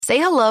Say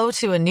hello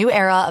to a new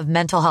era of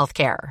mental health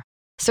care.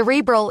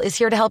 Cerebral is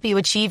here to help you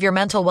achieve your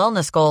mental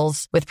wellness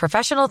goals with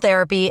professional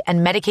therapy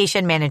and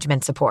medication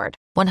management support.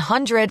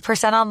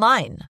 100%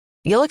 online.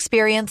 You'll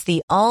experience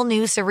the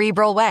all-new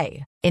Cerebral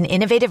Way, an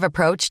innovative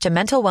approach to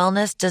mental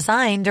wellness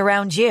designed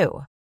around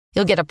you.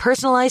 You'll get a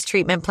personalized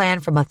treatment plan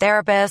from a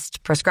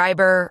therapist,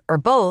 prescriber, or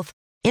both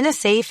in a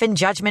safe and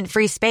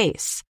judgment-free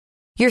space.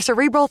 Your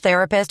Cerebral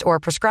therapist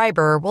or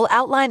prescriber will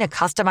outline a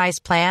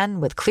customized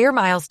plan with clear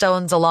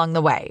milestones along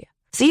the way,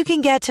 so you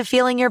can get to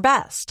feeling your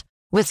best.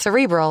 With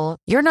Cerebral,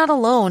 you're not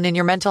alone in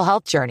your mental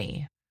health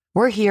journey.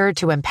 We're here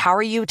to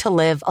empower you to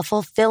live a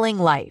fulfilling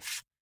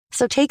life.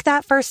 So take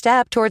that first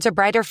step towards a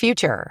brighter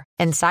future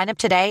and sign up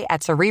today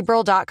at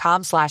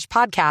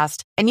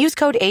Cerebral.com/podcast and use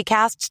code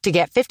ACAST to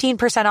get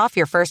 15% off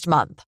your first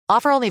month.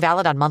 Offer only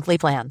valid on monthly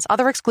plans.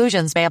 Other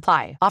exclusions may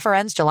apply. Offer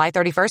ends July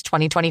 31st,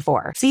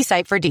 2024. See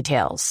site for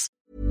details.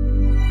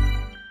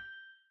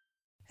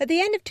 At the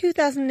end of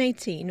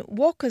 2018,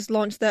 Walkers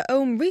launched their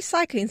own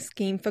recycling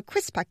scheme for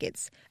crisp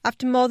packets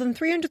after more than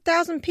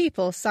 300,000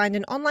 people signed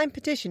an online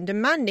petition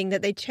demanding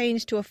that they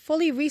change to a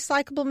fully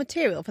recyclable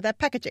material for their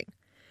packaging.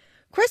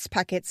 Crisp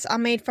packets are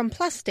made from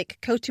plastic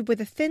coated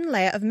with a thin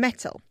layer of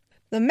metal.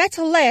 The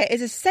metal layer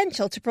is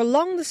essential to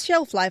prolong the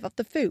shelf life of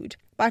the food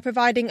by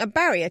providing a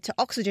barrier to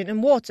oxygen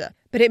and water,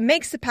 but it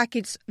makes the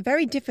package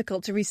very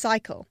difficult to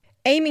recycle.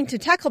 Aiming to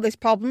tackle this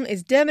problem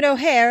is Dermot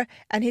O'Hare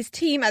and his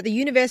team at the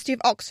University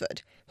of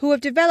Oxford, who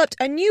have developed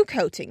a new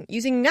coating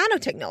using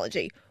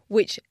nanotechnology,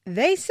 which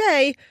they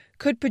say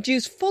could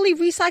produce fully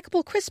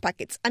recyclable crisp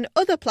packets and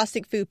other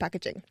plastic food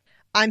packaging.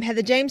 I'm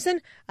Heather Jameson,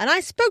 and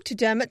I spoke to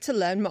Dermot to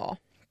learn more.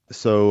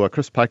 So a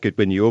crisp packet,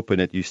 when you open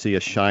it, you see a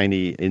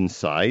shiny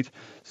inside.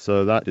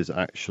 So that is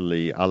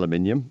actually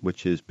aluminium,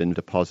 which has been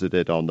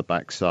deposited on the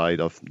backside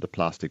of the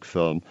plastic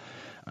film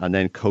and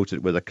then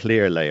coated with a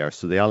clear layer.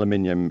 So the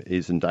aluminium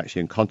isn't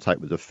actually in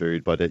contact with the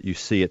food, but you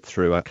see it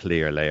through a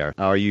clear layer.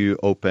 Or you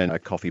open a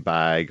coffee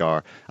bag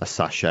or a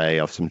sachet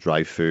of some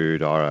dry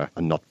food or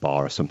a nut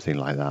bar or something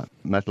like that.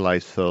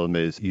 Metallized film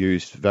is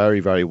used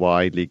very, very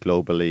widely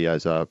globally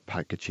as a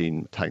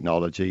packaging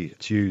technology.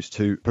 It's used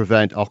to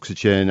prevent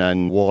oxygen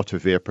and water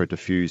vapor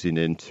diffusing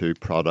into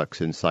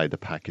products inside the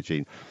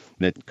packaging.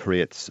 And it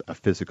creates a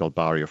physical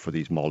barrier for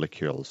these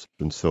molecules.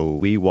 And so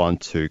we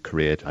want to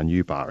create a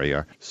new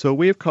barrier. So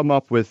we've come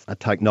up with a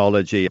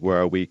technology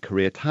where we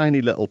create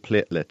tiny little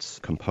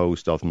platelets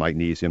composed of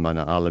magnesium and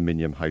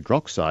aluminium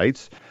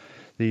hydroxides.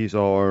 These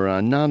are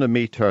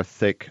nanometer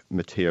thick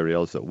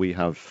materials that we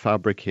have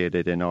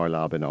fabricated in our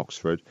lab in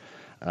Oxford.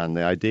 And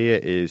the idea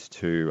is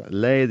to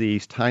lay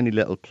these tiny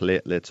little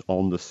platelets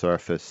on the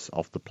surface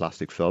of the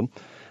plastic film.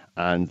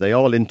 And they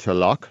all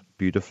interlock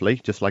beautifully,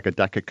 just like a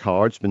deck of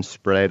cards been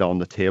spread on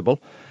the table.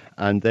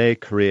 And they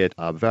create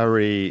a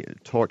very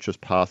tortuous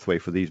pathway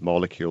for these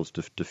molecules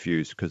to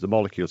diffuse, because the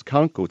molecules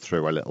can't go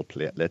through our little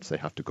platelets, they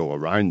have to go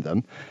around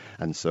them.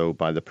 And so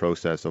by the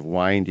process of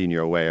winding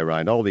your way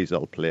around all these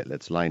little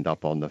platelets lined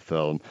up on the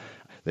film,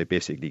 they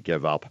basically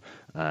give up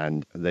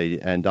and they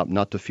end up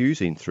not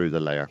diffusing through the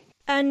layer.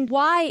 And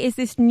why is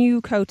this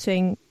new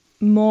coating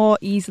more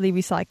easily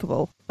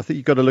recyclable? I think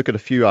you've got to look at a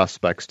few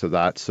aspects to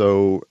that.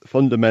 So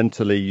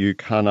fundamentally, you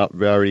cannot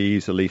very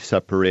easily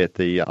separate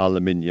the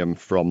aluminium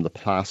from the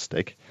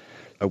plastic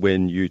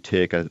when you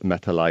take a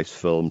metallized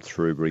film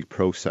through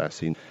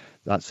reprocessing.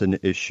 That's an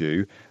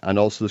issue. And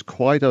also there's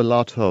quite a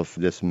lot of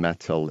this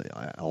metal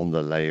on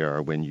the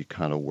layer when you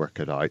kind of work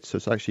it out. So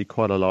it's actually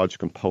quite a large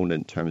component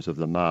in terms of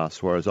the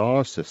mass, whereas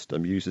our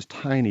system uses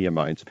tiny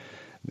amounts,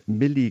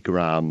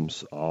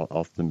 milligrams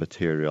of the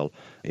material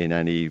in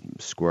any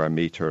square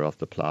meter of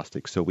the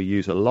plastic. So we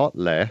use a lot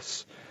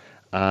less,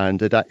 and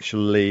it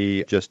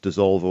actually just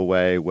dissolved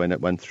away when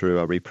it went through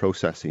a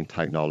reprocessing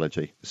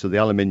technology. So the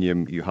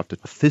aluminium you have to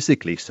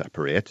physically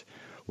separate,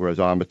 whereas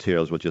our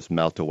materials will just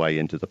melt away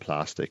into the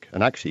plastic.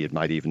 And actually it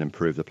might even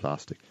improve the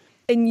plastic.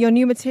 In your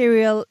new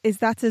material, is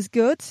that as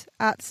good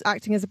at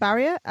acting as a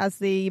barrier as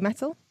the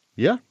metal?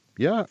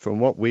 Yeah, from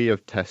what we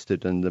have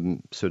tested and the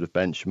sort of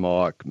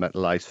benchmark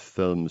metallized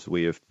films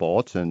we have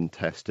bought and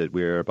tested,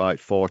 we're about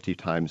 40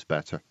 times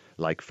better,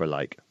 like for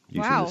like,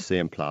 using the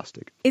same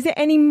plastic. Is it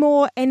any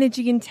more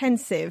energy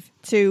intensive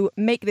to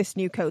make this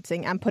new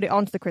coating and put it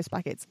onto the crisp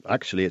packets?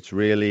 Actually, it's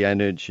really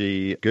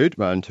energy good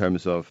in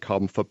terms of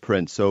carbon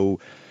footprint.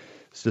 So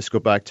let's just go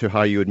back to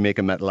how you would make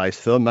a metallized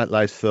film.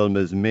 Metallized film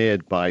is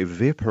made by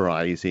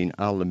vaporizing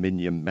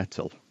aluminium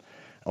metal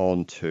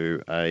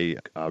onto a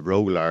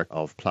roller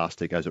of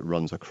plastic as it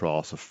runs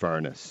across a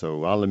furnace.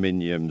 So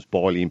aluminium's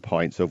boiling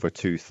point's over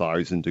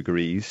 2,000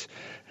 degrees.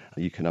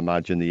 You can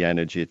imagine the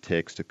energy it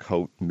takes to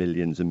coat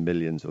millions and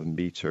millions of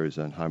meters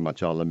and how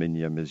much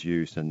aluminium is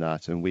used in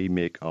that. And we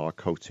make our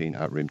coating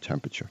at room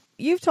temperature.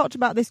 You've talked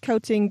about this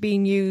coating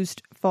being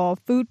used for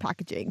food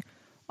packaging.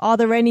 Are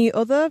there any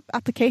other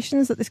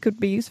applications that this could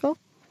be used for?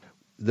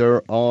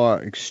 There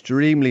are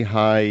extremely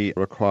high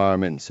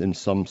requirements in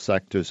some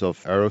sectors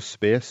of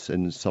aerospace,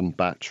 in some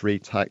battery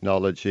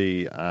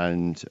technology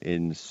and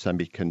in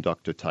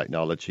semiconductor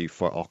technology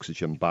for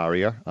oxygen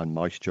barrier and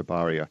moisture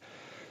barrier.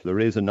 There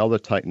is another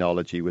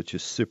technology which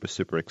is super,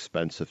 super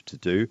expensive to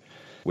do,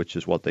 which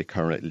is what they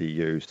currently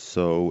use.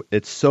 So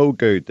it's so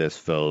good, this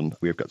film.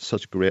 We've got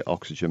such great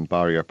oxygen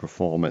barrier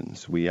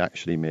performance. We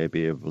actually may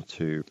be able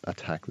to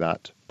attack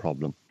that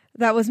problem.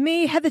 That was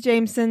me, Heather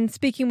Jameson,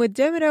 speaking with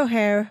Dermot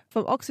O'Hare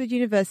from Oxford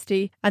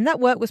University, and that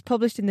work was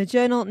published in the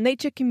journal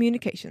Nature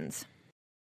Communications.